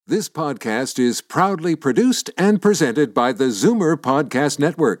This podcast is proudly produced and presented by the Zoomer Podcast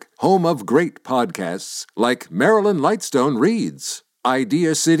Network, home of great podcasts like Marilyn Wetston Reads,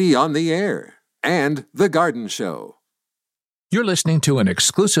 Idea City on the Air, and The Garden Show. You're listening to an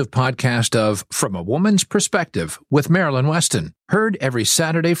exclusive podcast of From a Woman's Perspective with Marilyn Wetston, heard every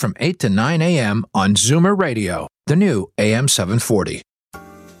Saturday from 8 to 9 a.m. on Zoomer Radio, the new AM 740.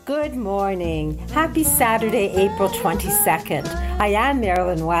 Good morning. Happy Saturday, April 22nd. I am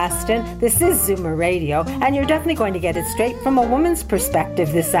Marilyn Wetston. This is Zoomer Radio, and you're definitely going to get it straight from a woman's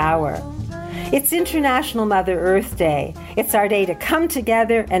perspective this hour. It's International Mother Earth Day. It's our day to come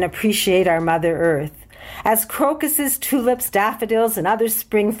together and appreciate our Mother Earth. As crocuses, tulips, daffodils, and other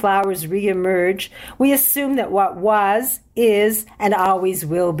spring flowers reemerge, we assume that what was, is, and always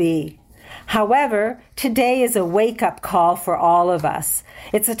will be. However, today is a wake-up call for all of us.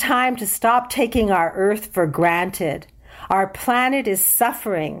 It's a time to stop taking our Earth for granted. Our planet is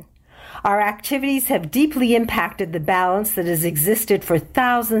suffering. Our activities have deeply impacted the balance that has existed for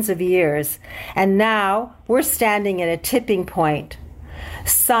thousands of years, and now we're standing at a tipping point.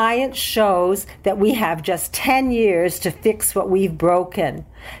 Science shows that we have just 10 years to fix what we've broken.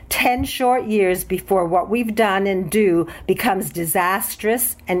 10 short years before what we've done and do becomes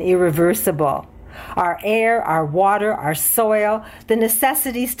disastrous and irreversible. Our air, our water, our soil, the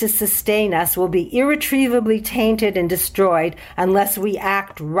necessities to sustain us will be irretrievably tainted and destroyed unless we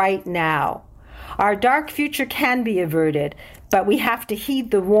act right now. Our dark future can be averted, but we have to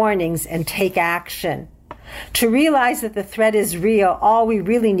heed the warnings and take action. To realize that the threat is real, all we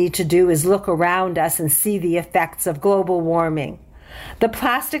really need to do is look around us and see the effects of global warming. The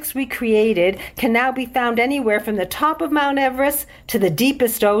plastics we created can now be found anywhere from the top of Mount Everest to the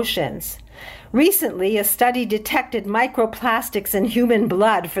deepest oceans. Recently, a study detected microplastics in human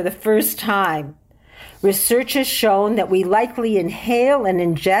blood for the first time. Research has shown that we likely inhale and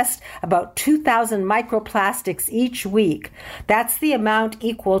ingest about 2,000 microplastics each week. That's the amount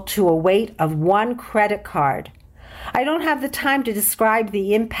equal to a weight of one credit card. I don't have the time to describe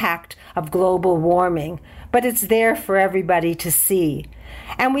the impact of global warming, but it's there for everybody to see.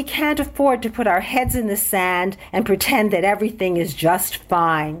 And we can't afford to put our heads in the sand and pretend that everything is just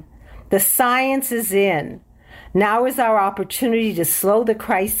fine. The science is in. Now is our opportunity to slow the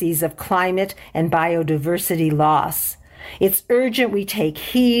crises of climate and biodiversity loss. It's urgent we take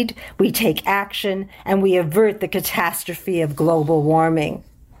heed, we take action, and we avert the catastrophe of global warming.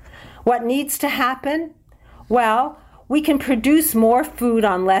 What needs to happen? Well, we can produce more food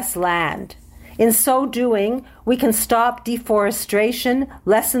on less land. In so doing, we can stop deforestation,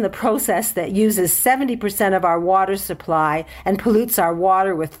 lessen the process that uses 70% of our water supply and pollutes our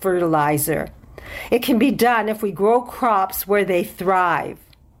water with fertilizer. It can be done if we grow crops where they thrive.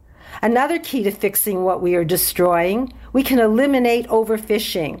 Another key to fixing what we are destroying, we can eliminate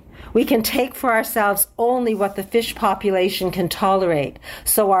overfishing. We can take for ourselves only what the fish population can tolerate,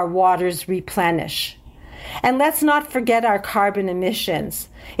 so our waters replenish. And let's not forget our carbon emissions.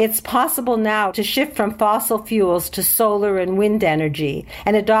 It's possible now to shift from fossil fuels to solar and wind energy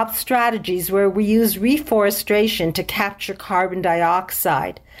and adopt strategies where we use reforestation to capture carbon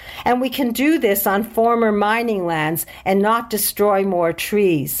dioxide. And we can do this on former mining lands and not destroy more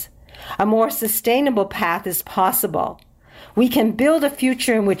trees. A more sustainable path is possible. We can build a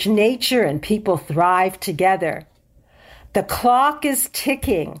future in which nature and people thrive together. The clock is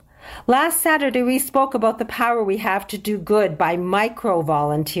ticking. Last Saturday, we spoke about the power we have to do good by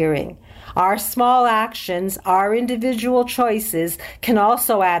micro-volunteering. Our small actions, our individual choices, can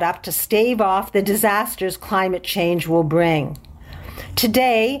also add up to stave off the disasters climate change will bring.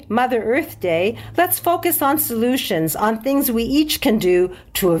 Today, Mother Earth Day, let's focus on solutions, on things we each can do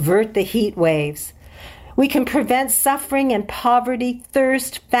to avert the heat waves. We can prevent suffering and poverty,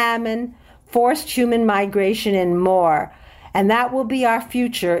 thirst, famine, forced human migration, and more. And that will be our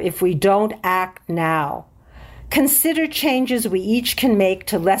future if we don't act now. Consider changes we each can make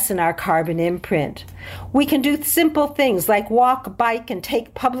to lessen our carbon imprint. We can do simple things like walk, bike, and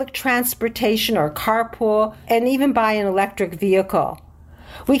take public transportation or carpool, and even buy an electric vehicle.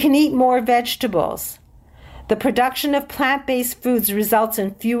 We can eat more vegetables. The production of plant-based foods results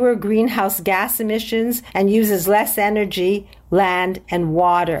in fewer greenhouse gas emissions and uses less energy, land, and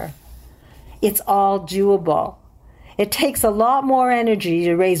water. It's all doable. It takes a lot more energy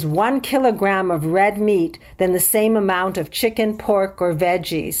to raise 1 kilogram of red meat than the same amount of chicken, pork, or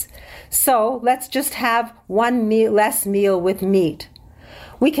veggies. So let's just have one less meal with meat.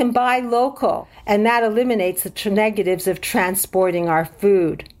 We can buy local, and that eliminates the negatives of transporting our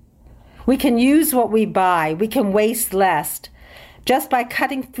food. We can use what we buy. We can waste less. Just by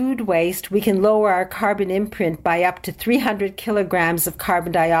cutting food waste, we can lower our carbon imprint by up to 300 kilograms of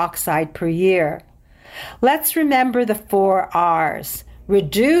carbon dioxide per year. Let's remember the 4 R's: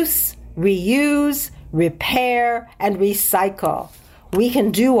 reduce, reuse, repair, and recycle. We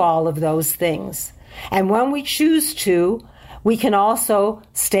can do all of those things. And when we choose to, we can also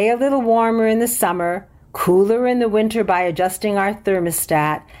stay a little warmer in the summer, cooler in the winter by adjusting our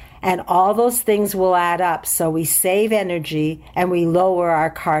thermostat, and all those things will add up so we save energy and we lower our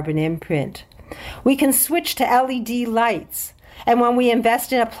carbon imprint. We can switch to LED lights, and when we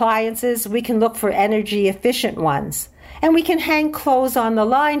invest in appliances, we can look for energy efficient ones, and we can hang clothes on the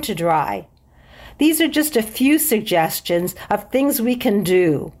line to dry. These are just a few suggestions of things we can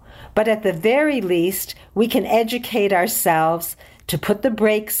do, but at the very least, we can educate ourselves to put the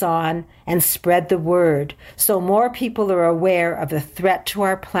brakes on and spread the word so more people are aware of the threat to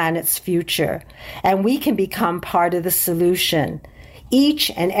our planet's future, and we can become part of the solution. Each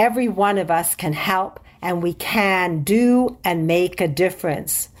and every one of us can help, and we can do and make a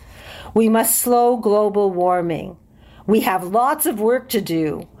difference. We must slow global warming. We have lots of work to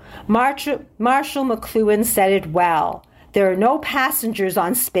do. Marshall McLuhan said it well. There are no passengers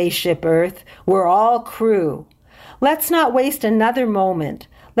on Spaceship Earth. We're all crew. Let's not waste another moment.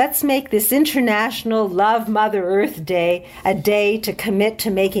 Let's make this International Love Mother Earth Day a day to commit to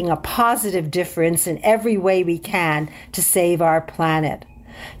making a positive difference in every way we can to save our planet.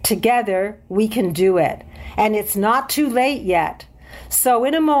 Together, we can do it. And it's not too late yet. So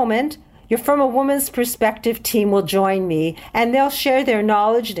in a moment, your From a Woman's Perspective team will join me, and they'll share their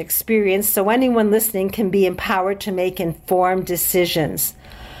knowledge and experience so anyone listening can be empowered to make informed decisions.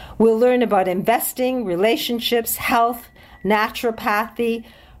 We'll learn about investing, relationships, health, naturopathy,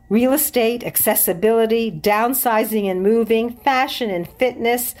 real estate, accessibility, downsizing and moving, fashion and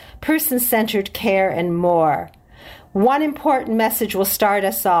fitness, person-centered care, and more. One important message will start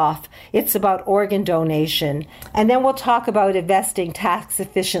us off. It's about organ donation. And then we'll talk about investing tax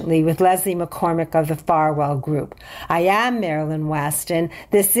efficiently with Leslie McCormick of the Farwell Group. I am Marilyn Wetston.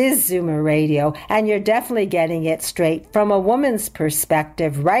 This is Zoomer Radio, and you're definitely getting it straight from a woman's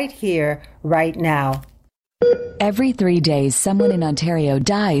perspective right here, right now. Every 3 days, someone in Ontario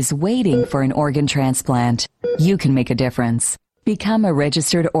dies waiting for an organ transplant. You can make a difference. Become a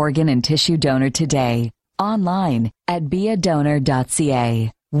registered organ and tissue donor today. Online at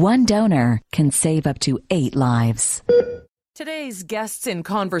beadonor.ca. One donor can save up to 8 lives. Today's guests in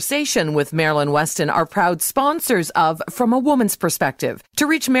conversation with Marilyn Wetston are proud sponsors of From a Woman's Perspective. To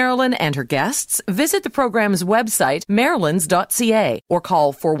reach Marilyn and her guests, visit the program's website, marilyns.ca, or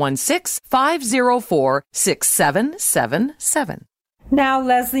call 416-504-6777. Now,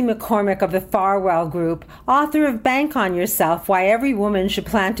 Leslie McCormick of the Farwell Group, author of Bank on Yourself, Why Every Woman Should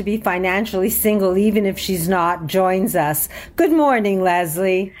Plan to Be Financially Single Even If She's Not, joins us. Good morning,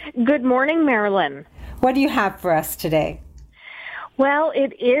 Leslie. Good morning, Marilyn. What do you have for us today? Well,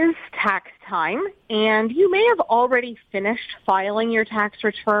 it is tax time, and you may have already finished filing your tax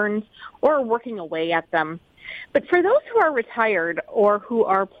returns or working away at them. But for those who are retired or who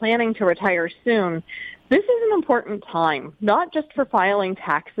are planning to retire soon, this is an important time, not just for filing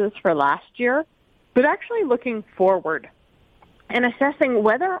taxes for last year, but actually looking forward and assessing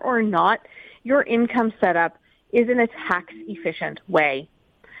whether or not your income setup is in a tax-efficient way.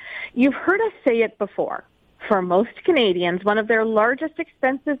 You've heard us say it before. For most Canadians, one of their largest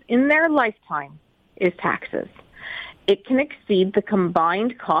expenses in their lifetime is taxes. It can exceed the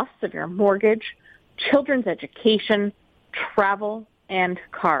combined costs of your mortgage, children's education, travel, and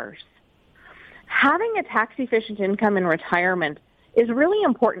cars. Having a tax-efficient income in retirement is really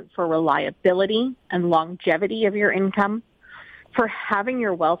important for reliability and longevity of your income, for having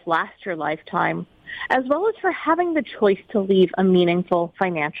your wealth last your lifetime, as well as for having the choice to leave a meaningful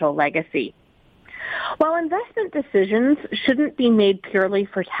financial legacy. While investment decisions shouldn't be made purely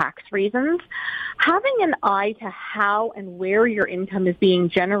for tax reasons, having an eye to how and where your income is being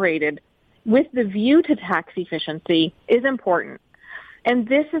generated with the view to tax efficiency is important. And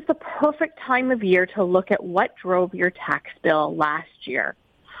this is the perfect time of year to look at what drove your tax bill last year.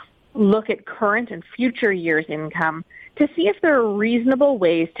 Look at current and future years' income to see if there are reasonable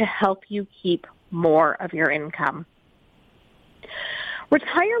ways to help you keep more of your income.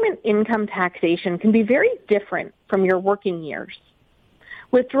 Retirement income taxation can be very different from your working years.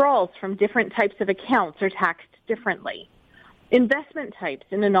 Withdrawals from different types of accounts are taxed differently. Investment types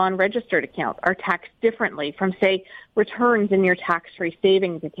in a non-registered account are taxed differently from, say, returns in your tax-free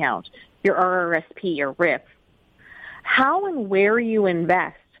savings account, your RRSP or RIF. How and where you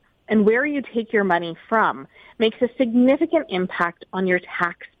invest and where you take your money from makes a significant impact on your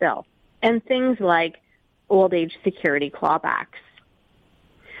tax bill and things like old age security clawbacks.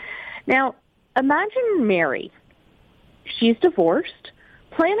 Now, imagine Mary. She's divorced,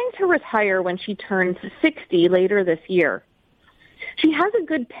 planning to retire when she turns 60 later this year. She has a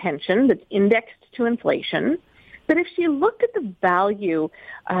good pension that's indexed to inflation, but if she looked at the value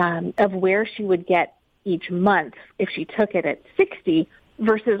of where she would get each month if she took it at 60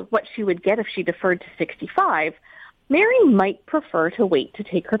 versus what she would get if she deferred to 65, Mary might prefer to wait to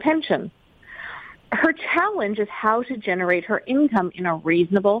take her pension. Her challenge is how to generate her income in a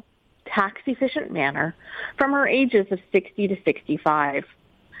reasonable, tax-efficient manner from her ages of 60 to 65.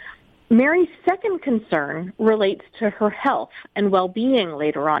 Mary's second concern relates to her health and well-being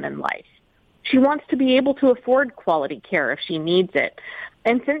later on in life. She wants to be able to afford quality care if she needs it,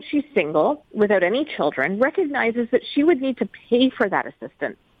 and since she's single, without any children, recognizes that she would need to pay for that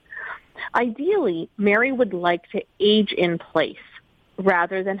assistance. Ideally, Mary would like to age in place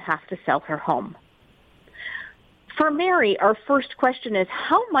rather than have to sell her home. For Mary, our first question is,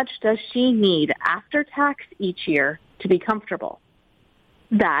 how much does she need after tax each year to be comfortable?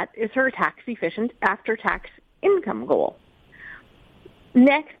 That is her tax-efficient after-tax income goal.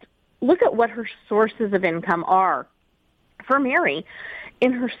 Next, look at what her sources of income are. For Mary,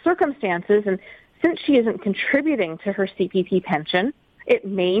 in her circumstances, and since she isn't contributing to her CPP pension, it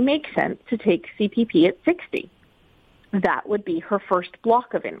may make sense to take CPP at 60. That would be her first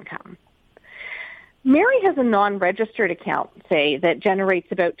block of income. Mary has a non-registered account, say, that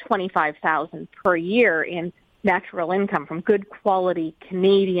generates about $25,000 per year in natural income from good quality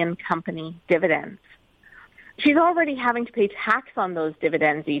Canadian company dividends. She's already having to pay tax on those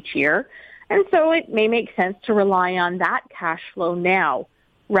dividends each year, and so it may make sense to rely on that cash flow now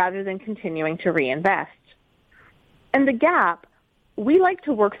rather than continuing to reinvest. And the gap, we like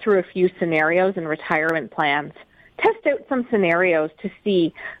to work through a few scenarios in retirement plans. Test out some scenarios to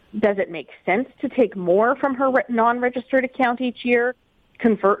see, does it make sense to take more from her non-registered account each year,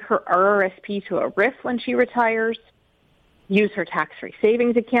 convert her RRSP to a RIF when she retires, use her tax-free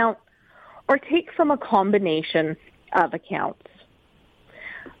savings account, or take from a combination of accounts.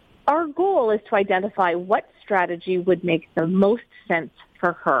 Our goal is to identify what strategy would make the most sense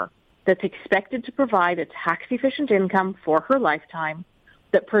for her, that's expected to provide a tax-efficient income for her lifetime,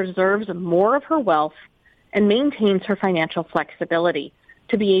 that preserves more of her wealth, and maintains her financial flexibility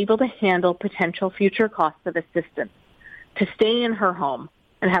to be able to handle potential future costs of assistance, to stay in her home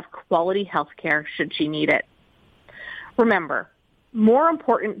and have quality health care should she need it. Remember, more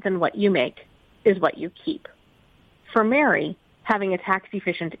important than what you make is what you keep. For Mary, having a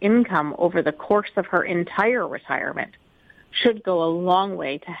tax-efficient income over the course of her entire retirement should go a long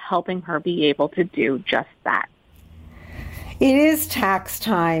way to helping her be able to do just that. It is tax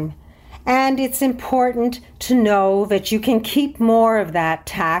time, and it's important to know that you can keep more of that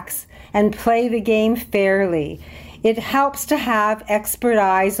tax and play the game fairly. It helps to have expert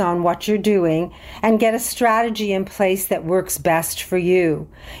eyes on what you're doing and get a strategy in place that works best for you.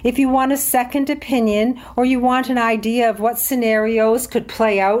 If you want a second opinion or you want an idea of what scenarios could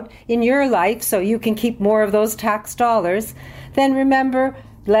play out in your life so you can keep more of those tax dollars, then remember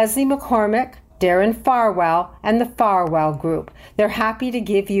Leslie McCormick, Darren Farwell, and the Farwell Group. They're happy to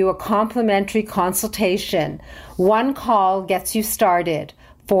give you a complimentary consultation. One call gets you started.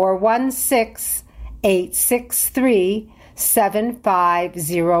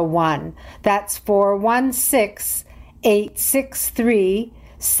 416-863-7501. That's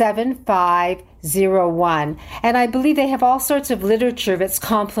 416-863-7501. And I believe they have all sorts of literature that's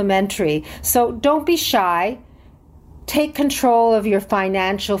complimentary. So don't be shy. Take control of your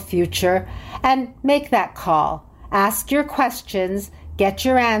financial future and make that call. Ask your questions, get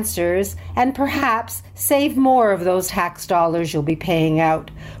your answers, and perhaps save more of those tax dollars you'll be paying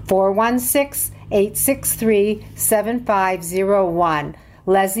out. 416-863-7501.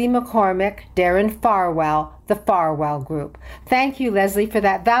 Leslie McCormick, Darren Farwell, the Farwell Group. Thank you, Leslie, for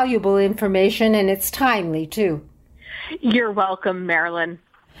that valuable information, and it's timely, too. You're welcome, Marilyn.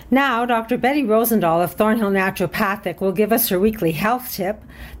 Now, Dr. Betty Rozendaal of Thornhill Naturopathic will give us her weekly health tip.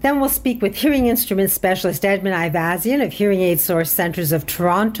 Then we'll speak with hearing instrument specialist Edmond Ayvazyan of Hearing Aid Source Centers of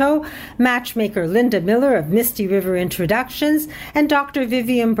Toronto, Matchmaker Linda Miller of Misty River Introductions, and Dr.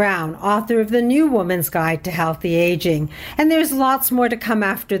 Vivien Brown, author of The New Woman's Guide to Healthy Aging. And there's lots more to come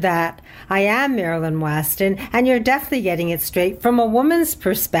after that. I am Marilyn Wetston, and you're definitely getting it straight from a woman's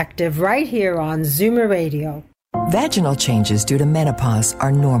perspective right here on Zoomer Radio. Vaginal changes due to menopause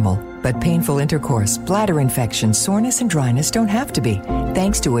are normal, but painful intercourse, bladder infection, soreness, and dryness don't have to be,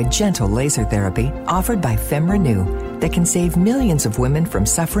 thanks to a gentle laser therapy offered by FemRenew that can save millions of women from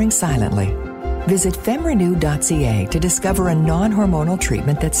suffering silently. Visit femrenew.ca to discover a non-hormonal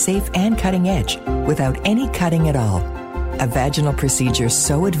treatment that's safe and cutting edge without any cutting at all. A vaginal procedure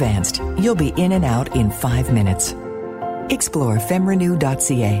so advanced, you'll be in and out in 5 minutes. Explore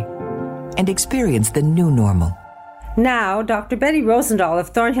femrenew.ca and experience the new normal. Now, Dr. Betty Rozendaal of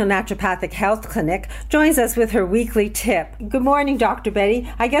Thornhill Naturopathic Health Clinic joins us with her weekly tip. Good morning, Dr. Betty.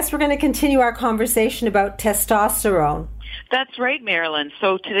 I guess we're going to continue our conversation about testosterone. That's right, Marilyn.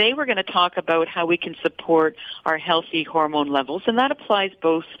 So today we're going to talk about how we can support our healthy hormone levels, and that applies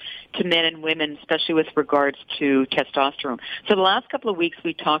both to men and women, especially with regards to testosterone. So the last couple of weeks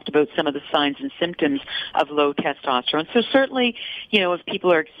we talked about some of the signs and symptoms of low testosterone. So certainly, if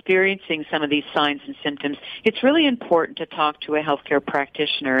people are experiencing some of these signs and symptoms, it's really important to talk to a healthcare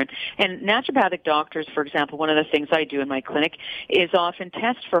practitioner. And naturopathic doctors, for example, one of the things I do in my clinic is often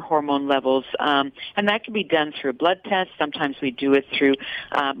test for hormone levels, and that can be done through a blood test. Sometimes we do it through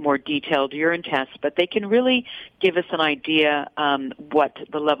more detailed urine tests, but they can really give us an idea what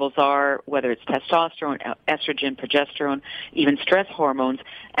the levels are, whether it's testosterone, estrogen, progesterone, even stress hormones,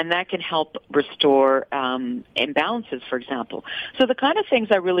 and that can help restore imbalances, for example. So the kind of things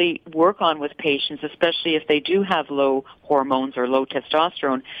I really work on with patients, especially if they do have low hormones or low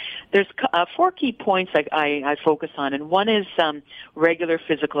testosterone, there's 4 key points I focus on, and one is regular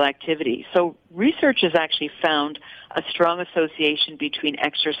physical activity. So research has actually found a strong association between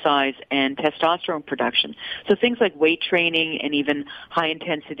exercise and testosterone production. So things like weight training and even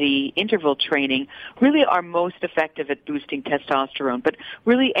high-intensity interval training really are most effective at boosting testosterone. But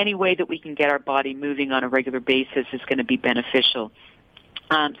really any way that we can get our body moving on a regular basis is going to be beneficial.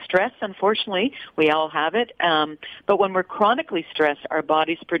 Stress, unfortunately, we all have it, but when we're chronically stressed, our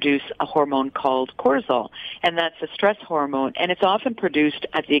bodies produce a hormone called cortisol, and that's a stress hormone, and it's often produced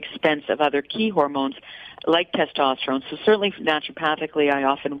at the expense of other key hormones like testosterone. So certainly naturopathically, I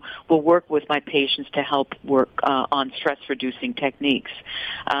often will work with my patients to help work on stress-reducing techniques.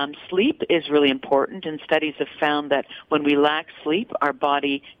 Sleep is really important, and studies have found that when we lack sleep, our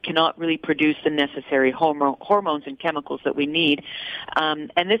body cannot really produce the necessary hormones and chemicals that we need,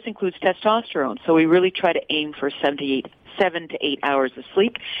 and this includes testosterone. So we really try to aim for 7 to 8 hours of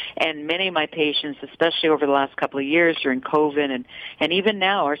sleep. And many of my patients, especially over the last couple of years during COVID and even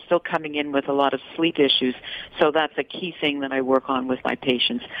now, are still coming in with a lot of sleep issues. So that's a key thing that I work on with my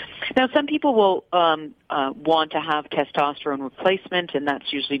patients. Now, some people will want to have testosterone replacement, and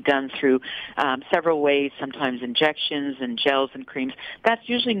that's usually done through several ways, sometimes injections and gels and creams. That's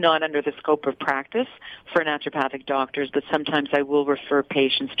usually not under the scope of practice for naturopathic doctors, but sometimes I will refer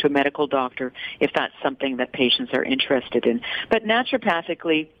patients to a medical doctor if that's something that patients are interested in. But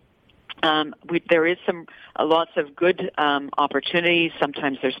naturopathically, there is lots of good opportunities.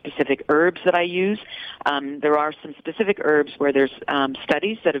 Sometimes there's specific herbs that I use. There are some specific herbs where there's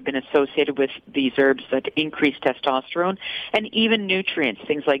studies that have been associated with these herbs that increase testosterone, and even nutrients,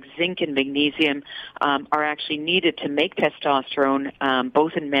 things like zinc and magnesium, are actually needed to make testosterone,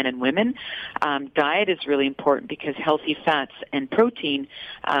 both in men and women. Diet is really important because healthy fats and protein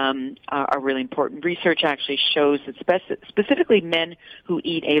are really important. Research actually shows that specifically men who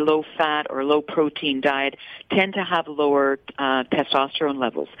eat a low-fat or low-protein diet tend to have lower testosterone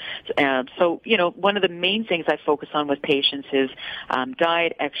levels. So, one of the main things I focus on with patients is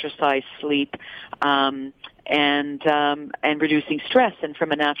diet, exercise, sleep, and reducing stress. And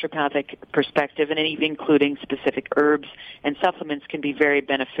from a naturopathic perspective, and even including specific herbs and supplements, can be very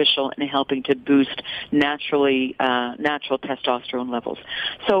beneficial in helping to boost natural testosterone levels.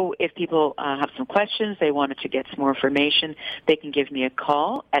 So if people have some questions, they wanted to get some more information, they can give me a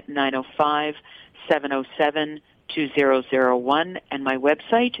call at 905-707-2001, and my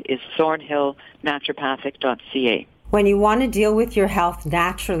website is thornhillnaturopathic.ca. When you want to deal with your health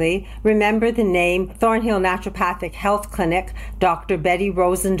naturally, remember the name Thornhill Naturopathic Health Clinic, Dr. Betty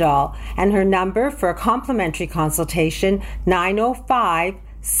Rozendaal, and her number for a complimentary consultation,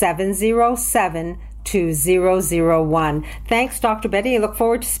 905-707-2001. Thanks, Dr. Betty. I look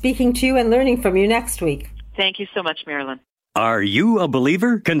forward to speaking to you and learning from you next week. Thank you so much, Marilyn. Are you a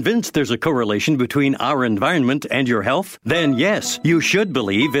believer? Convinced there's a correlation between our environment and your health? Then yes, you should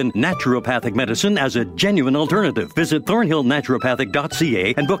believe in naturopathic medicine as a genuine alternative. Visit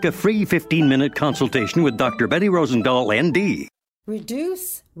thornhillnaturopathic.ca and book a free 15-minute consultation with Dr. Betty Rozendaal, ND.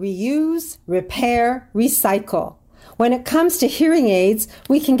 Reduce, reuse, repair, recycle. When it comes to hearing aids,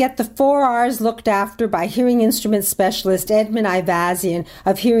 we can get the 4 R's looked after by hearing instrument specialist Edmond Ayvazyan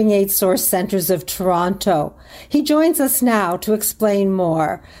of Hearing Aid Source Centers of Toronto. He joins us now to explain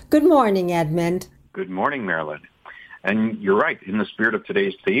more. Good morning, Edmond. Good morning, Marilyn. And you're right. In the spirit of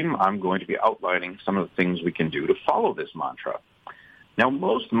today's theme, I'm going to be outlining some of the things we can do to follow this mantra. Now,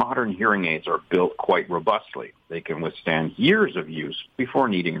 most modern hearing aids are built quite robustly. They can withstand years of use before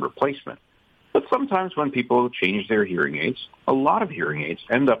needing replacement. But sometimes when people change their hearing aids, a lot of hearing aids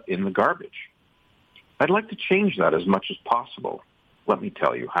end up in the garbage. I'd like to change that as much as possible. Let me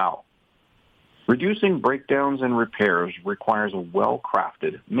tell you how. Reducing breakdowns and repairs requires a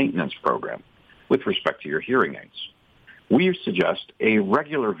well-crafted maintenance program with respect to your hearing aids. We suggest a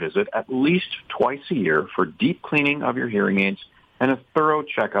regular visit at least twice a year for deep cleaning of your hearing aids and a thorough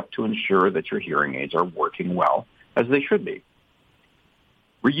checkup to ensure that your hearing aids are working well as they should be.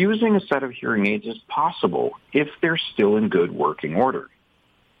 Reusing a set of hearing aids is possible if they're still in good working order.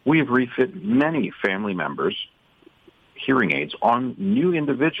 We have refit many family members' hearing aids on new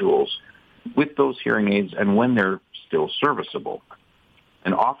individuals with those hearing aids and when they're still serviceable.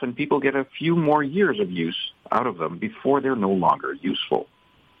 And often people get a few more years of use out of them before they're no longer useful.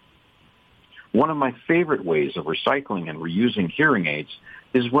 One of my favorite ways of recycling and reusing hearing aids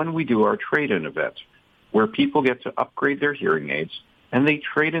is when we do our trade-in event, where people get to upgrade their hearing aids and they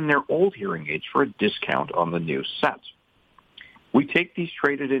trade in their old hearing aids for a discount on the new set. We take these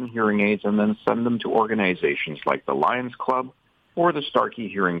traded-in hearing aids and then send them to organizations like the Lions Club or the Starkey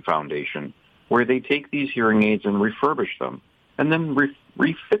Hearing Foundation, where they take these hearing aids and refurbish them and then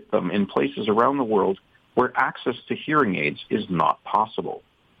refit them in places around the world where access to hearing aids is not possible.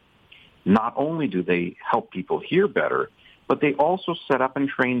 Not only do they help people hear better, but they also set up and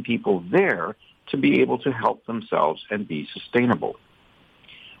train people there to be able to help themselves and be sustainable.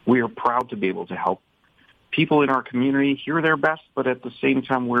 We are proud to be able to help people in our community hear their best, but at the same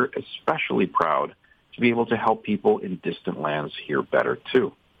time, we're especially proud to be able to help people in distant lands hear better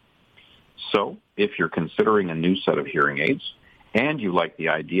too. So, if you're considering a new set of hearing aids, and you like the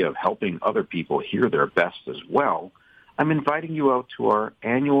idea of helping other people hear their best as well, I'm inviting you out to our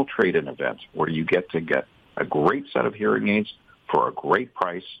annual trade-in event where you get a great set of hearing aids for a great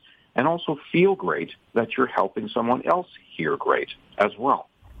price and also feel great that you're helping someone else hear great as well.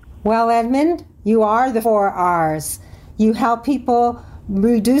 Well, Edmond, you are the 4 R's. You help people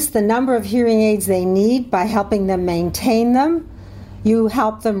reduce the number of hearing aids they need by helping them maintain them. You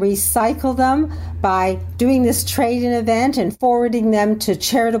help them recycle them by doing this trade-in event and forwarding them to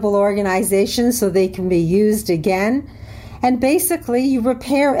charitable organizations so they can be used again. And basically, you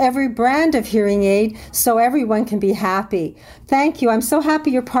repair every brand of hearing aid so everyone can be happy. Thank you. I'm so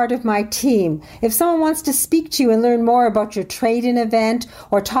happy you're part of my team. If someone wants to speak to you and learn more about your trade-in event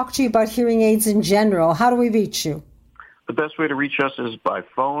or talk to you about hearing aids in general, how do we reach you? The best way to reach us is by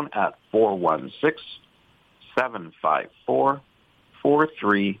phone at 416-754-4327.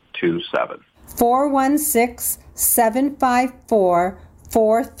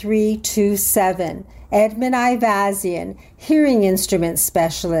 416-754-4327. Edmond Ayvazyan, Hearing Instrument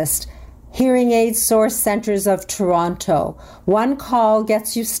Specialist, Hearing Aid Source Centers of Toronto. One call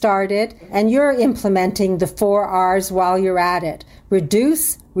gets you started, and you're implementing the 4 R's while you're at it.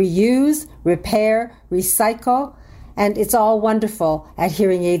 Reduce, reuse, repair, recycle, and it's all wonderful at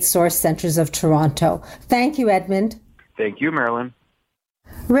Hearing Aid Source Centers of Toronto. Thank you, Edmond. Thank you, Marilyn.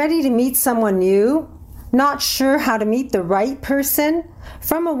 Ready to meet someone new? Not sure how to meet the right person?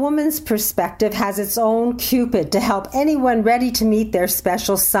 From a Woman's Perspective has its own Cupid to help anyone ready to meet their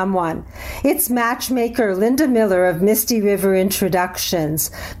special someone. It's Matchmaker Linda Miller of Misty River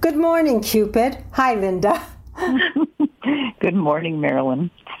Introductions. Good morning, Cupid. Hi, Linda. Good morning, Marilyn.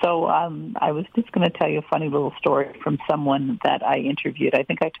 So I was just going to tell you a funny little story from someone that I interviewed. I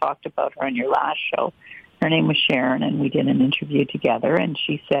think I talked about her on your last show. Her name was Sharon, and we did an interview together, and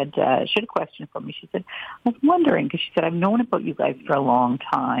she said, she had a question for me. She said, I was wondering, because she said, I've known about you guys for a long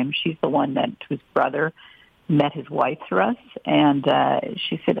time. She's the one whose brother met his wife through us, and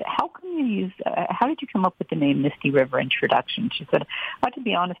she said, how did you come up with the name Misty River Introduction? She said, to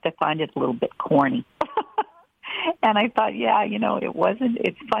be honest, I find it a little bit corny. And I thought,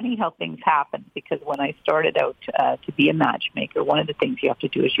 it's funny how things happen, because when I started out to be a matchmaker, one of the things you have to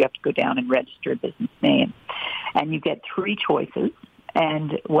do is you have to go down and register a business name. And you get 3 choices,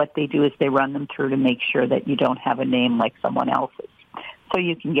 and what they do is they run them through to make sure that you don't have a name like someone else's, so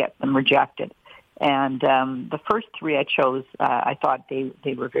you can get them rejected. And the first 3 I chose, I thought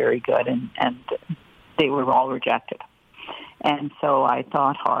they were very good, and they were all rejected. And so I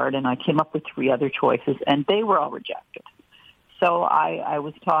thought hard, and I came up with 3 other choices, and they were all rejected. So I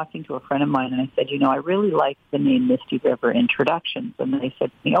was talking to a friend of mine, and I said, I really like the name Misty River Introductions. And they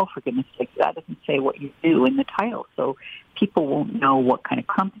said to me, oh, for goodness sake, that doesn't say what you do in the title, so people won't know what kind of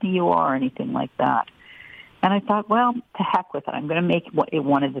company you are or anything like that. And I thought, well, to heck with it. I'm going to make it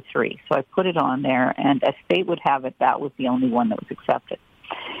one of the 3. So I put it on there, and as fate would have it, that was the only one that was accepted.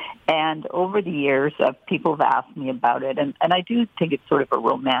 And over the years, people have asked me about it, and I do think it's sort of a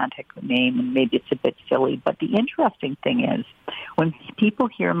romantic name, and maybe it's a bit silly. But the interesting thing is, when people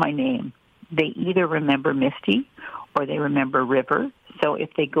hear my name, they either remember Misty or they remember River. So if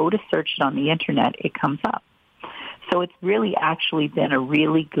they go to search it on the Internet, it comes up. So it's really actually been a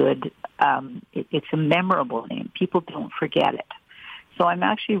really good, it's a memorable name. People don't forget it. So I'm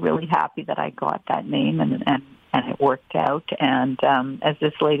actually really happy that I got that name and it worked out. And as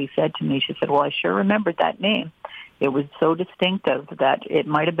this lady said to me, she said, well, I sure remembered that name. It was so distinctive that it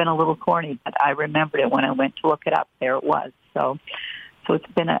might have been a little corny, but I remembered it when I went to look it up. There it was. So it's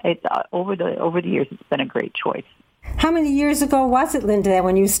been over the years, it's been a great choice. How many years ago was it, Linda,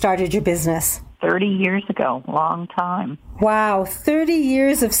 when you started your business? 30 years ago, long time. Wow, 30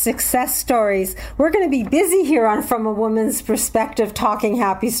 years of success stories. We're going to be busy here on From a Woman's Perspective, talking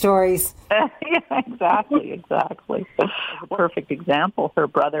happy stories. Yeah, exactly. Perfect example. Her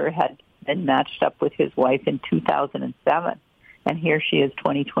brother had been matched up with his wife in 2007, and here she is,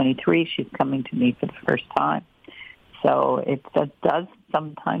 2023. She's coming to me for the first time. So it does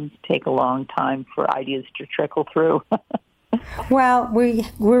sometimes take a long time for ideas to trickle through. Well,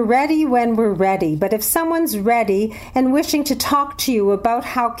 we're ready when we're ready, but if someone's ready and wishing to talk to you about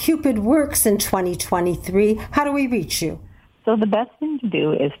how Cupid works in 2023, how do we reach you? So the best thing to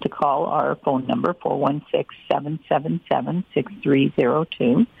do is to call our phone number,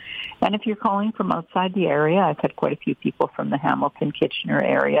 416-777-6302. And if you're calling from outside the area, I've had quite a few people from the Hamilton-Kitchener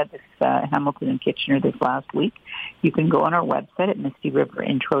area, Hamilton and Kitchener this last week. You can go on our website at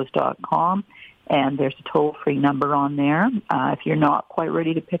mistyriverintro's.com. And there's a toll-free number on there. If you're not quite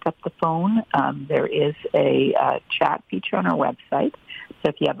ready to pick up the phone, there is a chat feature on our website. So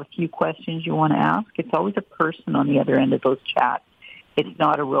if you have a few questions you want to ask, it's always a person on the other end of those chats. It's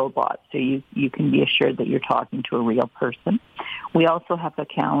not a robot, so you can be assured that you're talking to a real person. We also have a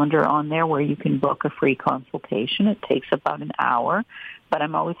calendar on there where you can book a free consultation. It takes about an hour, but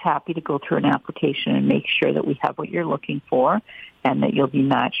I'm always happy to go through an application and make sure that we have what you're looking for and that you'll be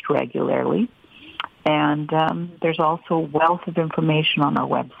matched regularly. And there's also a wealth of information on our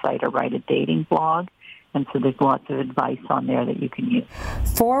website. I write a dating blog, and so there's lots of advice on there that you can use.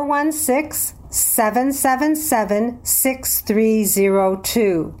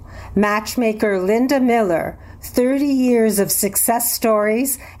 416-777-6302. Matchmaker Linda Miller. 30 years of success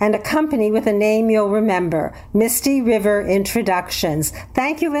stories and a company with a name you'll remember, Misty River Introductions.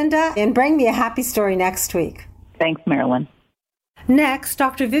 Thank you, Linda, and bring me a happy story next week. Thanks, Marilyn. Next,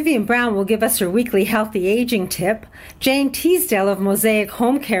 Dr. Vivien Brown will give us her weekly healthy aging tip. Jane Teasdale of Mosaic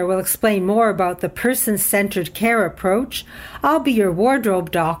Home Care will explain more about the person-centered care approach. I'll be your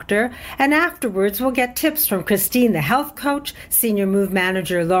wardrobe doctor, and afterwards we'll get tips from Christine, the health coach, senior move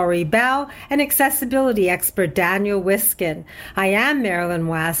manager Laurie Bell, and accessibility expert Daniel Wiskin. I am Marilyn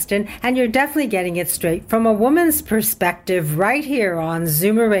Wetston, and you're definitely getting it straight from a woman's perspective right here on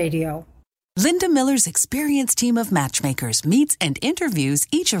Zoomer Radio. Linda Miller's experienced team of matchmakers meets and interviews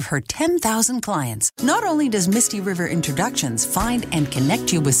each of her 10,000 clients. Not only does Misty River Introductions find and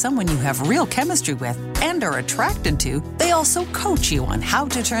connect you with someone you have real chemistry with and are attracted to, they also coach you on how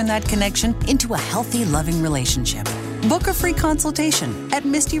to turn that connection into a healthy, loving relationship. Book a free consultation at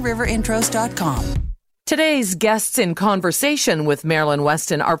mistyriverintro's.com. Today's guests in conversation with Marilyn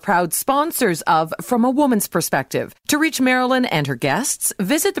Wetston are proud sponsors of From a Woman's Perspective. To reach Marilyn and her guests,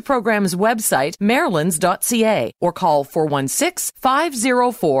 visit the program's website, marilyns.ca, or call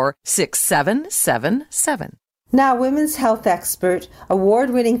 416-504-6777. Now, women's health expert,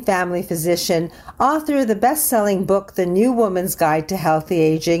 award-winning family physician, author of the best-selling book, The New Woman's Guide to Healthy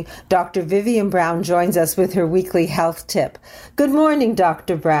Aging, Dr. Vivien Brown joins us with her weekly health tip. Good morning,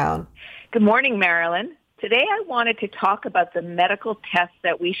 Dr. Brown. Good morning, Marilyn. Today I wanted to talk about the medical tests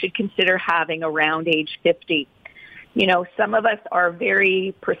that we should consider having around age 50. You know, some of us are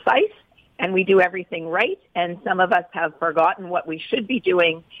very precise and we do everything right, and some of us have forgotten what we should be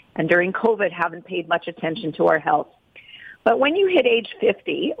doing and during COVID haven't paid much attention to our health. But when you hit age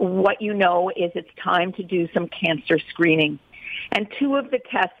 50, what you know is it's time to do some cancer screening. And two of the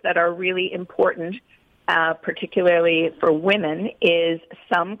tests that are really important, particularly for women, is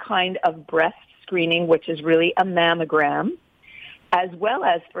some kind of breast screening, which is really a mammogram, as well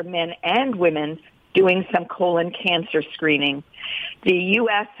as for men and women doing some colon cancer screening. The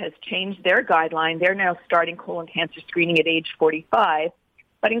U.S. has changed their guideline. They're now starting colon cancer screening at age 45,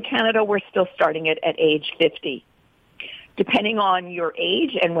 but in Canada we're still starting it at age 50. Depending on your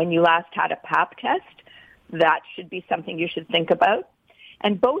age and when you last had a Pap test, that should be something you should think about.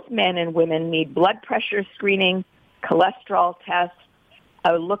 And both men and women need blood pressure screening, cholesterol tests,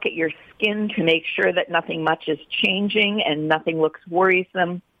 a look at your skin to make sure that nothing much is changing and nothing looks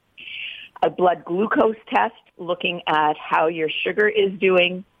worrisome, a blood glucose test looking at how your sugar is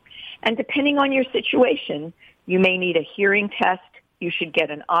doing, and depending on your situation, you may need a hearing test, You should get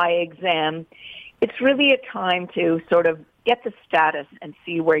an eye exam. It's really a time to sort of get the status and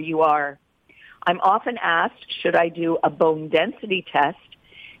see where you are. I'm often asked, should I do a bone density test?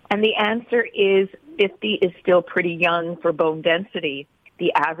 And the answer is 50 is still pretty young for bone density.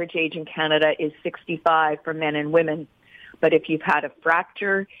 The average age in Canada is 65 for men and women. But if you've had a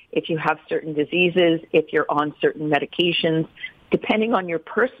fracture, if you have certain diseases, if you're on certain medications, depending on your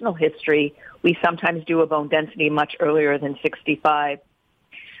personal history, we sometimes do a bone density much earlier than 65.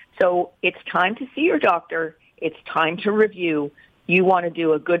 So it's time to see your doctor. It's time to review. You want to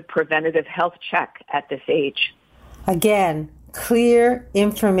do a good preventative health check at this age. Again, clear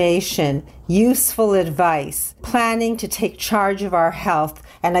information, useful advice, planning to take charge of our health,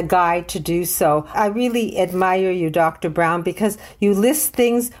 and a guide to do so. I really admire you, Dr. Brown, because you list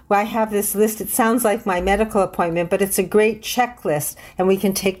things. I have this list. It sounds like my medical appointment, but it's a great checklist, and we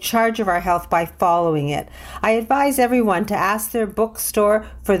can take charge of our health by following it. I advise everyone to ask their bookstore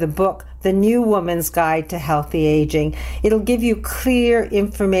for the book, The New Woman's Guide to Healthy Aging. It'll give you clear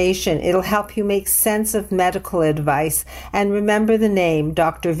information. It'll help you make sense of medical advice. And remember the name,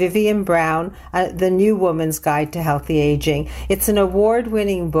 Dr. Vivien Brown, The New Woman's Guide to Healthy Aging. It's an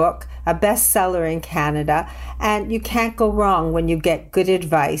award-winning book, a bestseller in Canada, and you can't go wrong when you get good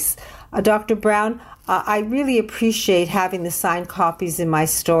advice. Dr. Brown, I really appreciate having the signed copies in my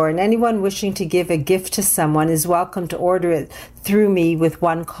store, and anyone wishing to give a gift to someone is welcome to order it through me with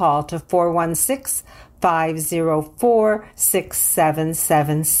one call to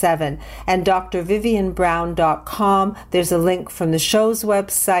 416-504-6777. And drvivienbrown.com, there's a link from the show's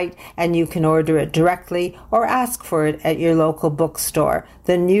website, and you can order it directly or ask for it at your local bookstore.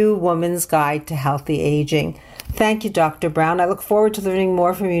 The New Woman's Guide to Healthy Aging. Thank you, Dr. Brown. I look forward to learning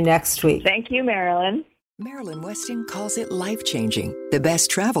more from you next week. Thank you, Marilyn. Marilyn Wetston calls it life-changing. The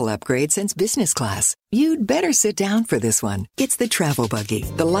best travel upgrade since business class. You'd better sit down for this one. It's the Travel Buggy,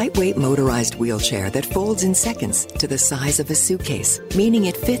 the lightweight motorized wheelchair that folds in seconds to the size of a suitcase, meaning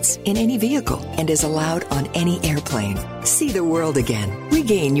it fits in any vehicle and is allowed on any airplane. See the world again.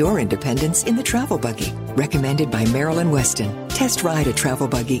 Regain your independence in the Travel Buggy. Recommended by Marilyn Wetston. Test ride a Travel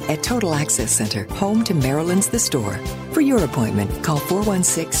Buggy at Total Access Center, home to Marilyn's The Store. For your appointment, call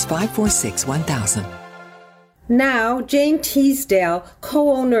 416-546-1000. Now, Jane Teasdale,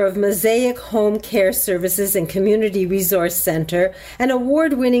 co-owner of Mosaic Home Care Services and Community Resource Center, an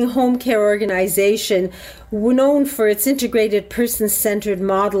award-winning home care organization known for its integrated person-centered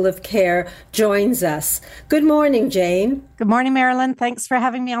model of care, joins us. Good morning, Jane. Good morning, Marilyn. Thanks for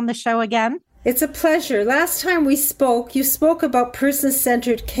having me on the show again. It's a pleasure. Last time we spoke, you spoke about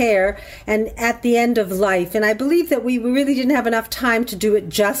person-centered care and at the end of life, and I believe that we really didn't have enough time to do it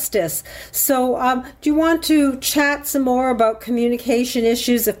justice. So do you want to chat some more about communication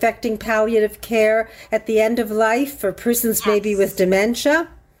issues affecting palliative care at the end of life for persons maybe with dementia?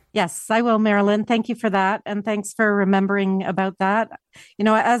 Yes, I will, Marilyn. Thank you for that, and thanks for remembering about that. You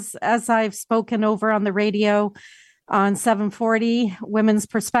know, as I've spoken over on the radio, on 740 Women's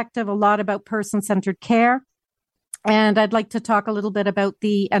Perspective, a lot about person-centered care. And I'd like to talk a little bit about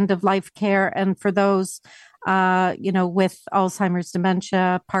the end-of-life care. And for those, with Alzheimer's,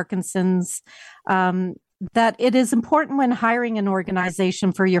 dementia, Parkinson's, that it is important when hiring an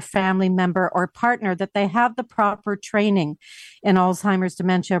organization for your family member or partner that they have the proper training in Alzheimer's,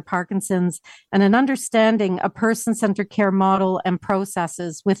 dementia, Parkinson's, and an understanding of person-centered care model and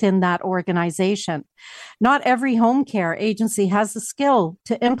processes within that organization. Not every home care agency has the skill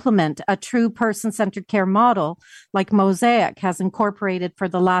to implement a true person-centered care model like Mosaic has incorporated for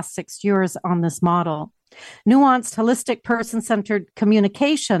the last 6 years on this model. Nuanced, holistic, person-centered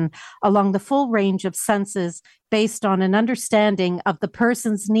communication along the full range of senses based on an understanding of the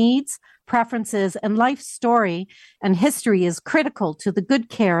person's needs, preferences, and life story and history is critical to the good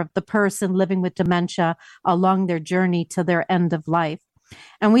care of the person living with dementia along their journey to their end of life.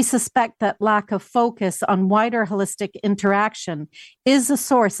 And we suspect that lack of focus on wider holistic interaction is a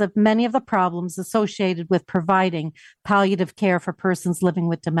source of many of the problems associated with providing palliative care for persons living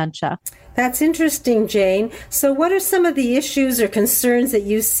with dementia. That's interesting, Jane. So what are some of the issues or concerns that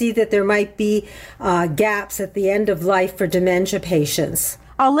you see that there might be gaps at the end of life for dementia patients?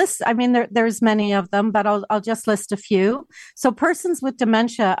 I'll list, there's many of them, but I'll just list a few. So persons with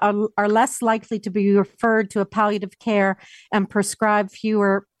dementia are less likely to be referred to a palliative care and prescribed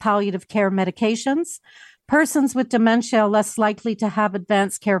fewer palliative care medications. Persons with dementia are less likely to have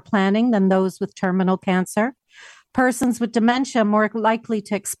advanced care planning than those with terminal cancer. Persons with dementia are more likely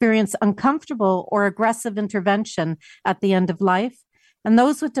to experience uncomfortable or aggressive intervention at the end of life. And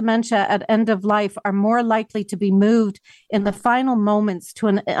those with dementia at end of life are more likely to be moved in the final moments to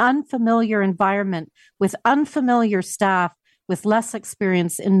an unfamiliar environment with unfamiliar staff with less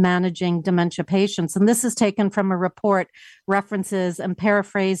experience in managing dementia patients. And this is taken from a report, references and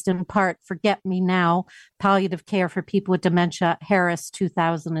paraphrased in part, Forget Me Now, Palliative Care for People with Dementia, Harris,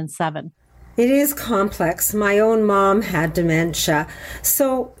 2007. It is complex. My own mom had dementia.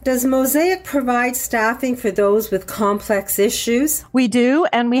 So does Mosaic provide staffing for those with complex issues? We do,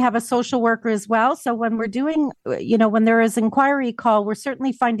 and we have a social worker as well. So when we're doing, when there is inquiry call, we're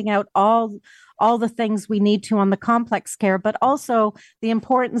certainly finding out all the things we need to on the complex care, but also the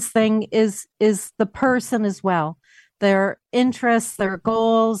importance thing is the person as well. Their interests, their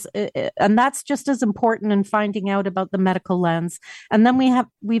goals, and that's just as important in finding out about the medical lens. And then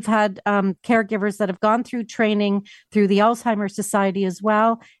we've had caregivers that have gone through training through the Alzheimer's Society as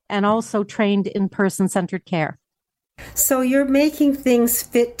well, and also trained in person-centered care. So you're making things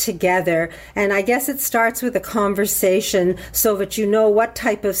fit together, and I guess it starts with a conversation so that you know what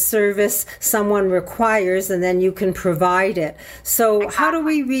type of service someone requires, and then you can provide it. So how do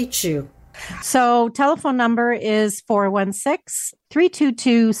we reach you? So telephone number is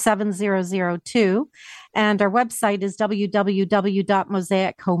 416-322-7002, and our website is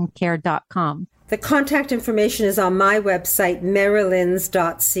www.mosaichomecare.com. The contact information is on my website,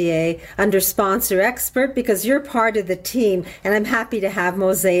 marilyns.ca, under Sponsor Expert, because you're part of the team, and I'm happy to have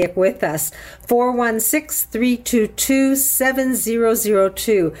Mosaic with us.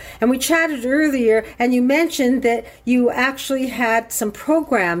 416-322-7002. And we chatted earlier, and you mentioned that you actually had some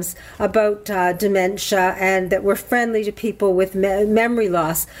programs about dementia and that were friendly to people with memory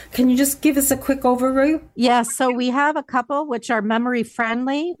loss. Can you just give us a quick overview? Yes, so we have a couple which are memory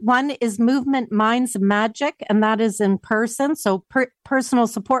friendly. One is Movement Minds of Magic, and that is in person. So personal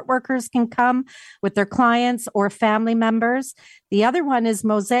support workers can come with their clients or family members. The other one is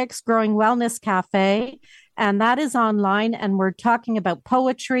Mosaic's Growing Wellness Cafe, and that is online. And we're talking about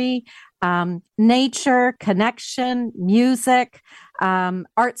poetry, nature, connection, music,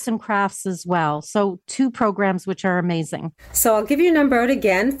 arts and crafts as well. So 2 programs which are amazing. So I'll give your number out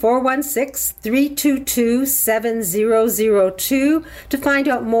again, 416-322-7002, to find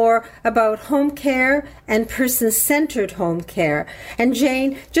out more about home care and person-centered home care. And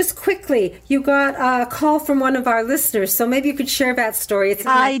Jane, just quickly, you got a call from one of our listeners, so maybe you could share that story.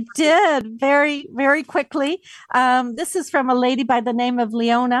 I did, very, very quickly. This is from a lady by the name of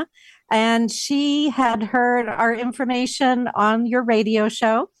Leona. And she had heard our information on your radio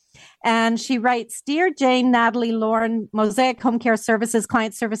show. And she writes, Dear Jane, Natalie, Lauren, Mosaic Home Care Services,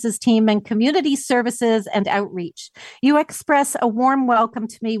 Client Services Team, and Community Services and Outreach. You express a warm welcome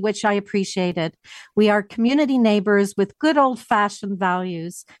to me, which I appreciated. We are community neighbors with good old-fashioned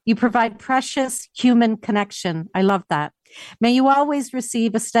values. You provide precious human connection. I love that. May you always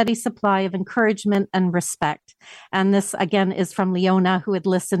receive a steady supply of encouragement and respect. And this, again, is from Leona, who had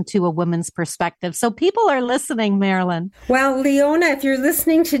listened to A Woman's Perspective. So people are listening, Marilyn. Well, Leona, if you're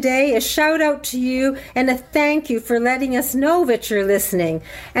listening today, a shout out to you and a thank you for letting us know that you're listening.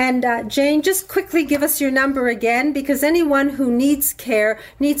 And Jane, just quickly give us your number again, because anyone who needs care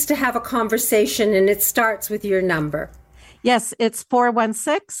needs to have a conversation, and it starts with your number. Yes, it's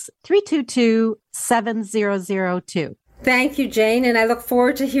 416-322-7002. Thank you, Jane, and I look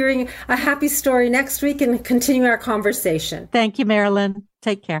forward to hearing a happy story next week and continue our conversation. Thank you, Marilyn.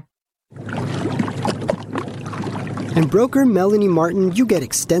 Take care. And broker Melanie Martyn, you get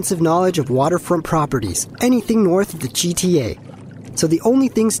extensive knowledge of waterfront properties, anything north of the GTA. So the only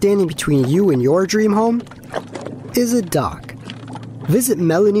thing standing between you and your dream home is a dock. Visit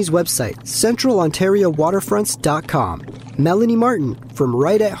Melanie's website, centralontariowaterfronts.com. Melanie Martyn from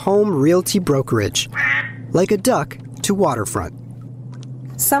Right at Home Realty Brokerage. Like a duck to waterfront.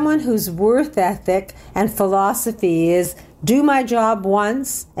 Someone whose worth ethic and philosophy is do my job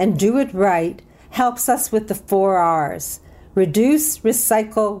once and do it right helps us with the 4 R's. Reduce,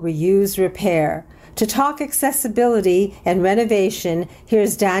 recycle, reuse, repair. To talk accessibility and renovation,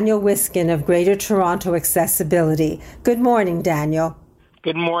 here's Daniel Wiskin of Greater Toronto Accessibility. Good morning, Daniel.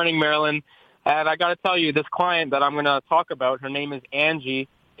 Good morning, Marilyn. And I got to tell you, this client that I'm going to talk about, her name is Angie,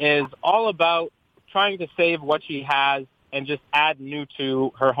 is all about trying to save what she has and just add new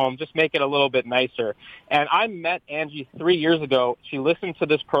to her home, just make it a little bit nicer. And I met Angie 3 years ago. She listened to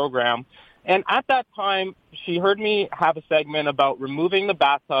this program, and at that time, she heard me have a segment about removing the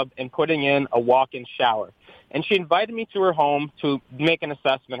bathtub and putting in a walk-in shower. And she invited me to her home to make an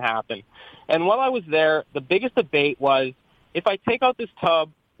assessment happen. And while I was there, the biggest debate was, if I take out this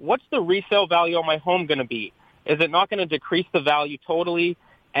tub, what's the resale value on my home going to be? Is it not going to decrease the value totally?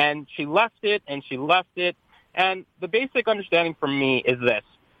 And she left it, and she left it. And the basic understanding from me is this.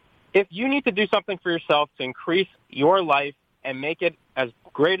 If you need to do something for yourself to increase your life and make it as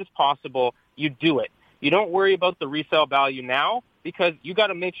great as possible, you do it. you don't worry about the resale value now because you got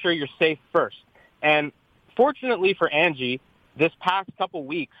to make sure you're safe first. And fortunately for Angie, this past couple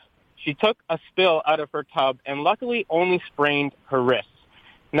weeks, she took a spill out of her tub and luckily only sprained her wrists.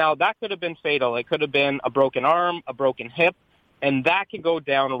 Now, that could have been fatal. It could have been a broken arm, a broken hip, and that can go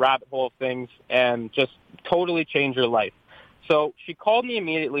down a rabbit hole of things and just totally change your life. So she called me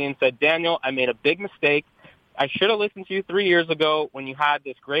immediately and said, Daniel, I made a big mistake. I should have listened to you 3 years ago when you had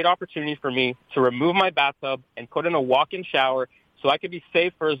this great opportunity for me to remove my bathtub and put in a walk-in shower so I could be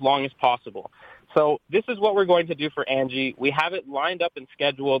safe for as long as possible. So this is what we're going to do for Angie. We have it lined up and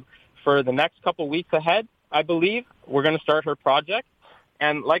scheduled for the next couple weeks ahead, I believe. We're going to start her project.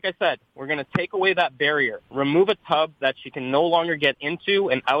 And like I said, we're going to take away that barrier, remove a tub that she can no longer get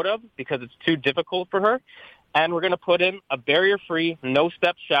into and out of because it's too difficult for her. And we're going to put in a barrier-free,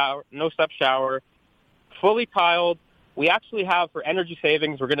 no-step shower, fully tiled. We actually have, for energy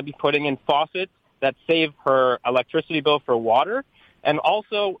savings, we're going to be putting in faucets that save her electricity bill for water, and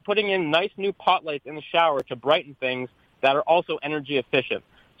also putting in nice new pot lights in the shower to brighten things that are also energy efficient.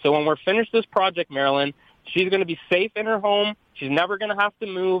 So when we're finished this project, Marilyn, she's going to be safe in her home. She's never going to have to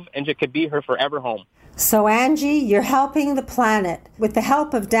move, and it could be her forever home. So, Angie, you're helping the planet. With the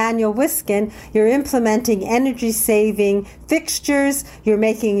help of Daniel Wiskin, you're implementing energy-saving fixtures, you're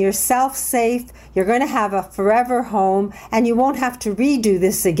making yourself safe, you're going to have a forever home, and you won't have to redo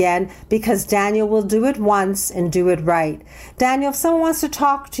this again because Daniel will do it once and do it right. Daniel, if someone wants to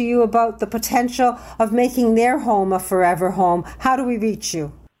talk to you about the potential of making their home a forever home, how do we reach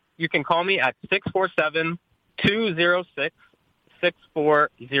you? You can call me at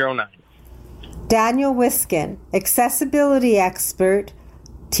 647-206-6409. Daniel Wiskin, accessibility expert.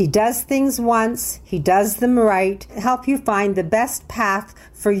 He does things once, he does them right, help you find the best path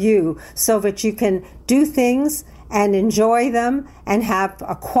for you so that you can do things and enjoy them and have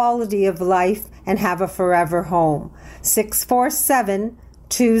a quality of life and have a forever home.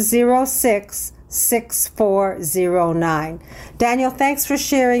 647-206-6409. Daniel, thanks for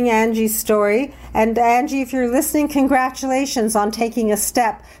sharing Angie's story. And Angie, if you're listening, congratulations on taking a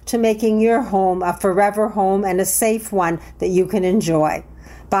step to making your home a forever home and a safe one that you can enjoy.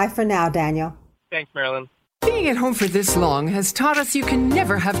 Bye for now, Daniel. Thanks, Marilyn. Being at home for this long has taught us you can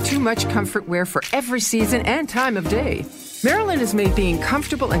never have too much comfort wear for every season and time of day. Marilyn has made being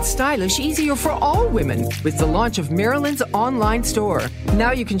comfortable and stylish easier for all women with the launch of Marilyn's online store.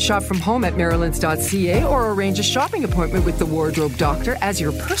 Now you can shop from home at marilyns.ca or arrange a shopping appointment with the wardrobe doctor as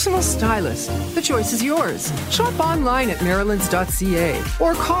your personal stylist. The choice is yours. Shop online at marilyns.ca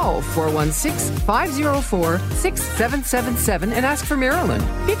or call 416-504-6777 and ask for Marilyn.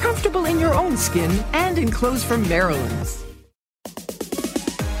 Be comfortable in your own skin and in clothes from Marilyn's.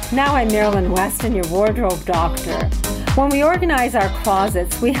 Now I'm Marilyn Wetston, your wardrobe doctor. When we organize our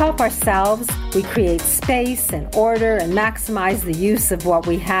closets, we help ourselves, we create space and order and maximize the use of what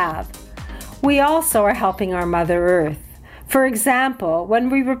we have. We also are helping our Mother Earth. For example, when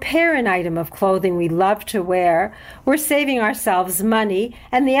we repair an item of clothing we love to wear, we're saving ourselves money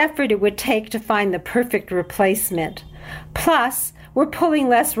and the effort it would take to find the perfect replacement. Plus, we're pulling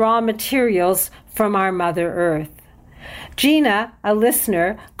less raw materials from our Mother Earth. Gina, a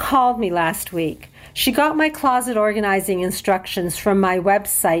listener, called me last week. She got my closet organizing instructions from my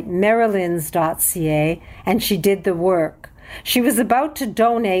website, marilyns.ca, and she did the work. She was about to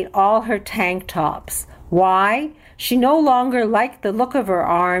donate all her tank tops. Why? She no longer liked the look of her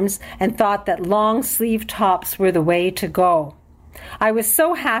arms and thought that long sleeve tops were the way to go. I was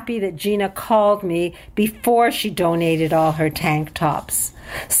so happy that Gina called me before she donated all her tank tops.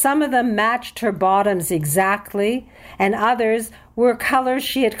 Some of them matched her bottoms exactly, and others were colors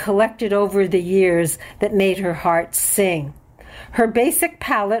she had collected over the years that made her heart sing. Her basic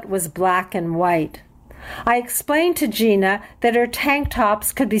palette was black and white. I explained to Gina that her tank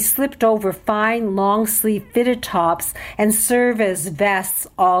tops could be slipped over fine long-sleeve fitted tops and serve as vests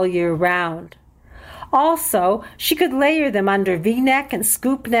all year round. Also, she could layer them under V-neck and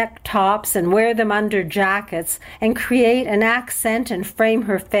scoop neck tops and wear them under jackets and create an accent and frame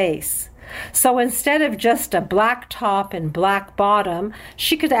her face. So instead of just a black top and black bottom,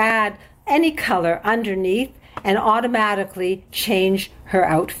 she could add any color underneath and automatically change her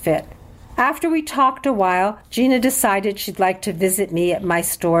outfit. After we talked a while, Gina decided she'd like to visit me at my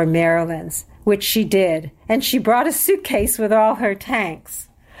store, Marilyn's, which she did, and she brought a suitcase with all her tanks.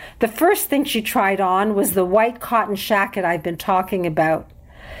 The first thing she tried on was the white cotton jacket I've been talking about.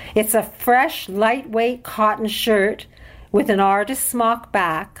 It's a fresh, lightweight cotton shirt with an artist smock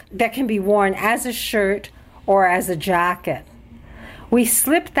back that can be worn as a shirt or as a jacket. We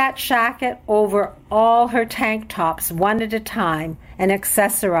slipped that jacket over all her tank tops one at a time, and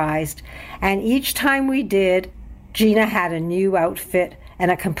accessorized. And each time we did, Gina had a new outfit and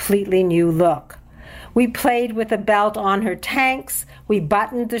a completely new look. We played with a belt on her tanks, we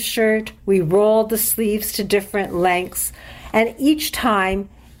buttoned the shirt, we rolled the sleeves to different lengths, and each time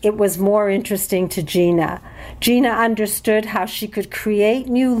it was more interesting to Gina. Gina understood how she could create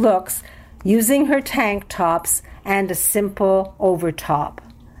new looks using her tank tops and a simple overtop.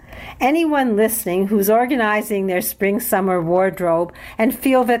 Anyone listening who's organizing their spring-summer wardrobe and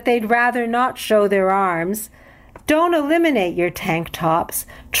feel that they'd rather not show their arms, don't eliminate your tank tops.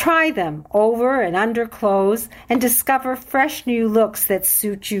 Try them over and under clothes and discover fresh new looks that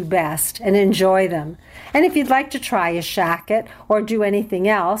suit you best and enjoy them. And if you'd like to try a shacket or do anything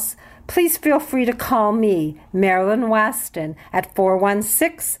else, please feel free to call me, Marilyn Wetston, at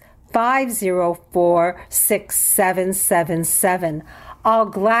 416-504-6777. I'll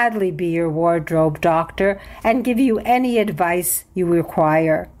gladly be your wardrobe doctor and give you any advice you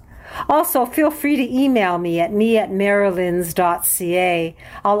require. Also, feel free to email me at marilyns.ca.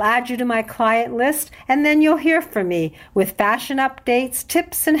 I'll add you to my client list, and then you'll hear from me with fashion updates,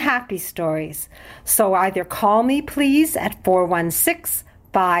 tips, and happy stories. So either call me, please, at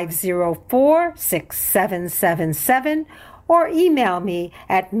 416-504-6777, or email me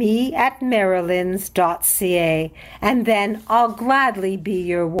at marilyns.ca, and then I'll gladly be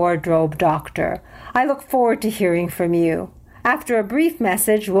your wardrobe doctor. I look forward to hearing from you. After a brief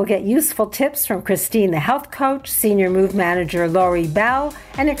message, we'll get useful tips from Christine, the health coach, senior move manager Laurie Bell,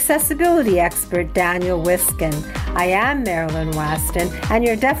 and accessibility expert Daniel Wiskin. I am Marilyn Wetston, and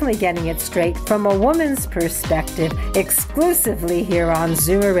you're definitely getting it straight from a woman's perspective, exclusively here on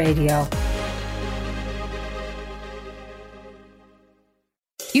Zoomer Radio.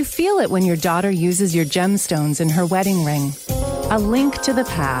 You feel it when your daughter uses your gemstones in her wedding ring. A link to the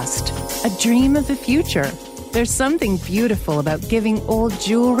past, a dream of the future. There's something beautiful about giving old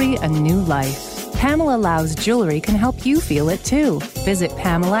jewelry a new life. Pamela Lauz Jewelry can help you feel it too. Visit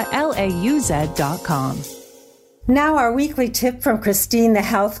PamelaLauz.com. Now our weekly tip from Christine, the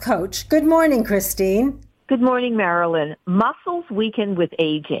health coach. Good morning, Christine. Good morning, Marilyn. Muscles weaken with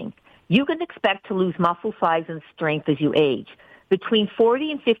aging. You can expect to lose muscle size and strength as you age. Between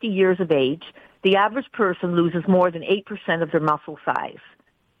 40 and 50 years of age, the average person loses more than 8% of their muscle size.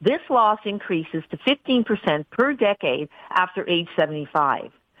 This loss increases to 15% per decade after age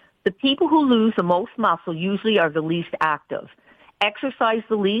 75. The people who lose the most muscle usually are the least active, exercise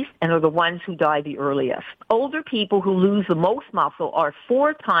the least, and are the ones who die the earliest. Older people who lose the most muscle are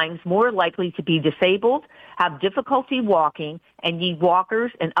 4 times more likely to be disabled, have difficulty walking, and need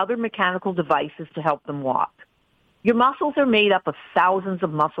walkers and other mechanical devices to help them walk. Your muscles are made up of thousands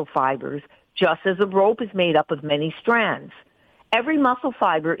of muscle fibers, just as a rope is made up of many strands. Every muscle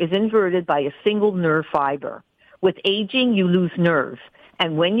fiber is inverted by a single nerve fiber. With aging, you lose nerves.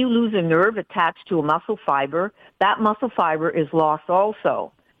 And when you lose a nerve attached to a muscle fiber, that muscle fiber is lost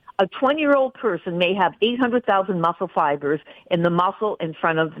also. A 20-year-old person may have 800,000 muscle fibers in the muscle in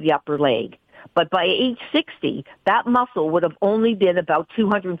front of the upper leg. But by age 60, that muscle would have only been about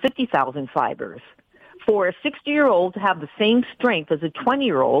 250,000 fibers. For a 60-year-old to have the same strength as a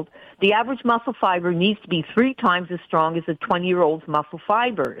 20-year-old, the average muscle fiber needs to be 3 times as strong as a 20-year-old's muscle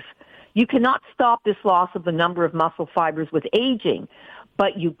fibers. You cannot stop this loss of the number of muscle fibers with aging,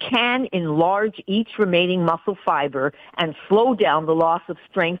 but you can enlarge each remaining muscle fiber and slow down the loss of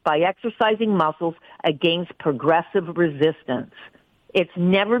strength by exercising muscles against progressive resistance. It's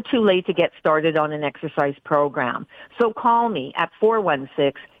never too late to get started on an exercise program. So call me at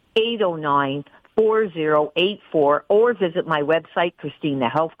 416-809-4084 or visit my website,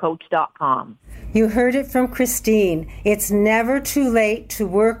 ChristineTheHealthCoach.com. You heard it from Christine. It's never too late to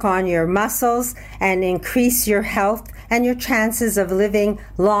work on your muscles and increase your health and your chances of living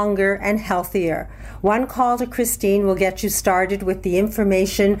longer and healthier. One call to Christine will get you started with the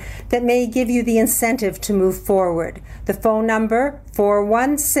information that may give you the incentive to move forward. The phone number,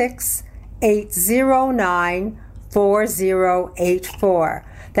 416-809-4084.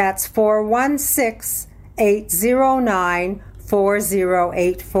 That's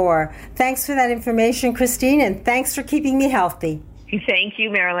 416-809-4084. Thanks for that information, Christine, and thanks for keeping me healthy. Thank you,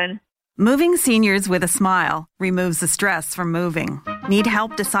 Marilyn. Moving seniors with a smile removes the stress from moving. Need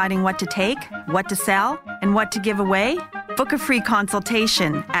help deciding what to take, what to sell, and what to give away? Book a free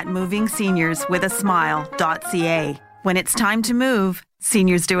consultation at movingseniorswithasmile.ca. When it's time to move,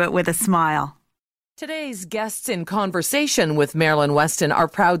 seniors do it with a smile. Today's guests in conversation with Marilyn Wetston are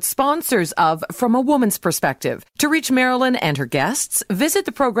proud sponsors of From a Woman's Perspective. To reach Marilyn and her guests, visit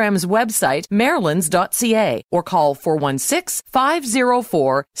the program's website, marilyns.ca, or call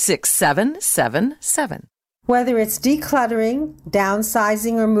 416-504-6777. Whether it's decluttering,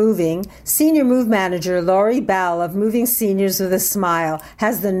 downsizing, or moving, Senior Move Manager Laurie Bell of Moving Seniors with a Smile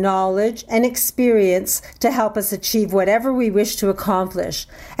has the knowledge and experience to help us achieve whatever we wish to accomplish,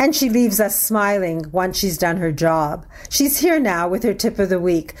 and she leaves us smiling once she's done her job. She's here now with her tip of the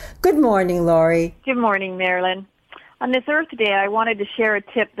week. Good morning, Laurie. Good morning, Marilyn. On this Earth Day, I wanted to share a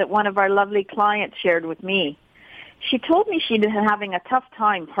tip that one of our lovely clients shared with me. She told me she'd been having a tough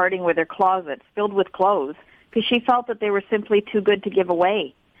time parting with her closet filled with clothes because she felt that they were simply too good to give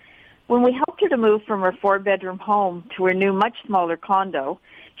away. When we helped her to move from her 4-bedroom home to her new, much smaller condo,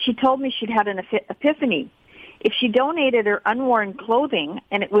 she told me she'd had an epiphany. If she donated her unworn clothing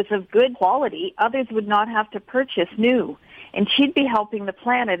and it was of good quality, others would not have to purchase new, and she'd be helping the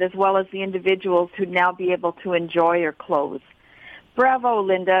planet as well as the individuals who'd now be able to enjoy her clothes. Bravo,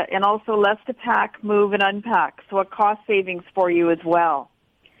 Linda, and also less to pack, move, and unpack, so a cost savings for you as well.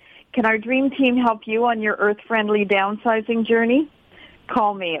 Can our dream team help you on your earth-friendly downsizing journey?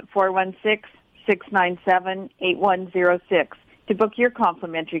 Call me at 416-697-8106 to book your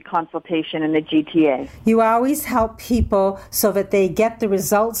complimentary consultation in the GTA. You always help people so that they get the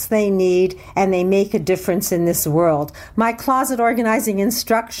results they need and they make a difference in this world. My closet organizing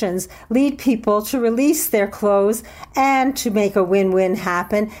instructions lead people to release their clothes and to make a win-win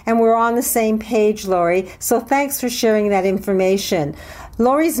happen. And we're on the same page, Laurie. So thanks for sharing that information.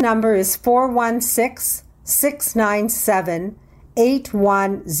 Laurie's number is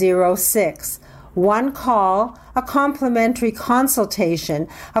 416-697-8106. One call, a complimentary consultation,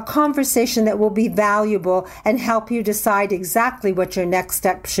 a conversation that will be valuable and help you decide exactly what your next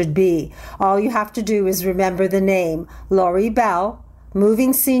step should be. All you have to do is remember the name, Laurie Bell,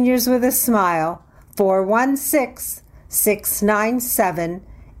 Moving Seniors with a Smile,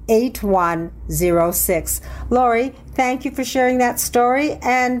 416-697-8106. Laurie, thank you for sharing that story,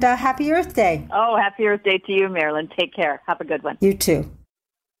 and happy Earth Day. Oh, happy Earth Day to you, Marilyn. Take care. Have a good one. You too.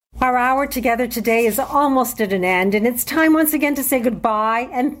 Our hour together today is almost at an end, and it's time once again to say goodbye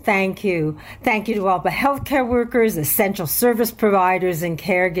and thank you. Thank you to all the healthcare workers, essential service providers, and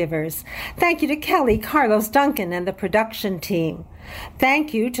caregivers. Thank you to Kelly, Carlos, Duncan, and the production team.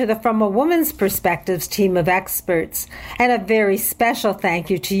 Thank you to the From a Woman's Perspectives team of experts, and a very special thank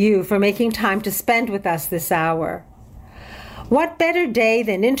you to you for making time to spend with us this hour. What better day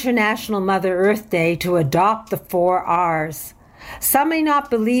than International Mother Earth Day to adopt the 4 R's? Some may not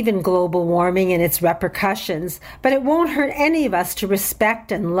believe in global warming and its repercussions, but it won't hurt any of us to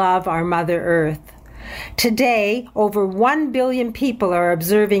respect and love our Mother Earth. Today, over 1 billion people are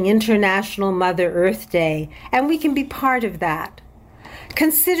observing International Mother Earth Day, and we can be part of that.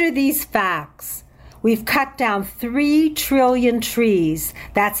 Consider these facts. We've cut down 3 trillion trees.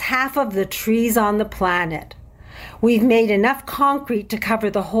 That's half of the trees on the planet. We've made enough concrete to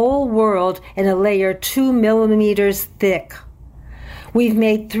cover the whole world in a layer 2 millimeters thick. We've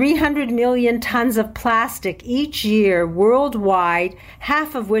made 300 million tons of plastic each year worldwide,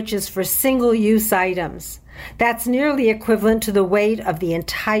 half of which is for single-use items. That's nearly equivalent to the weight of the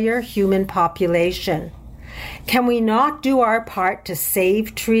entire human population. Can we not do our part to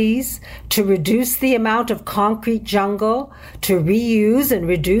save trees, to reduce the amount of concrete jungle, to reuse and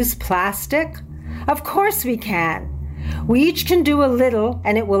reduce plastic? Of course we can. We each can do a little,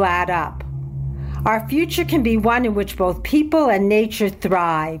 and it will add up. Our future can be one in which both people and nature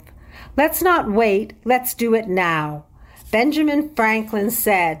thrive. Let's not wait, let's do it now. Benjamin Franklin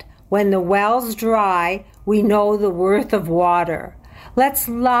said, "When the well's dry, we know the worth of water." Let's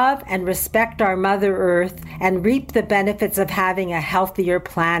love and respect our Mother Earth and reap the benefits of having a healthier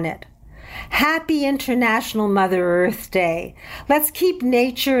planet. Happy International Mother Earth Day. Let's keep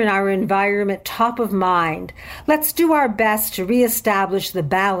nature and our environment top of mind. Let's do our best to reestablish the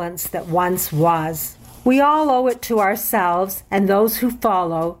balance that once was. We all owe it to ourselves and those who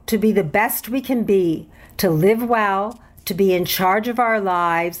follow to be the best we can be, to live well, to be in charge of our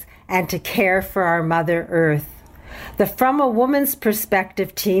lives, and to care for our Mother Earth. The From a Woman's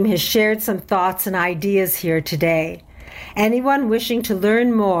Perspective team has shared some thoughts and ideas here today. Anyone wishing to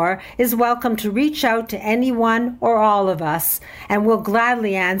learn more is welcome to reach out to anyone or all of us, and we'll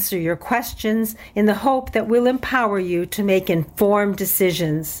gladly answer your questions in the hope that we'll empower you to make informed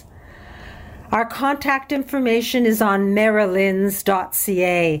decisions. Our contact information is on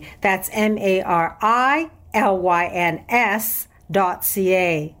marilyns.ca. That's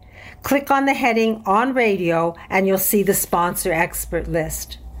MARILYNS.ca. Click on the heading On Radio and you'll see the sponsor expert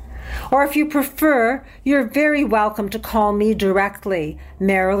list. Or if you prefer, you're very welcome to call me directly,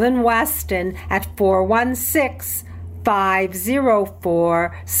 Marilyn Wetston, at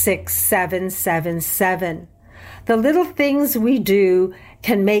 416-504-6777. The little things we do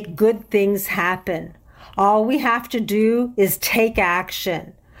can make good things happen. All we have to do is take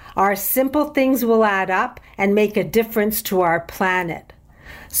action. Our simple things will add up and make a difference to our planet.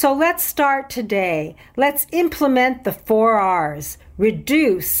 So let's start today. Let's implement the 4 R's: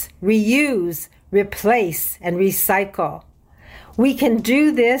 reduce, reuse, replace, and recycle. We can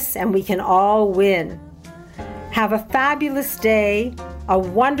do this and we can all win. Have a fabulous day, a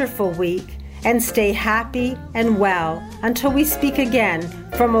wonderful week, and stay happy and well until we speak again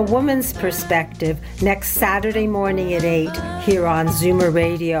from a woman's perspective next Saturday morning at 8 here on Zoomer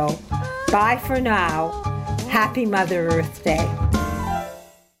Radio. Bye for now. Happy Mother Earth Day.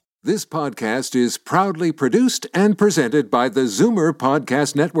 This podcast is proudly produced and presented by the Zoomer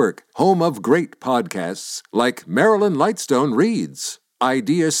Podcast Network, home of great podcasts like Marilyn Wetston Reads,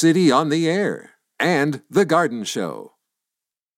 Idea City on the Air, and The Garden Show.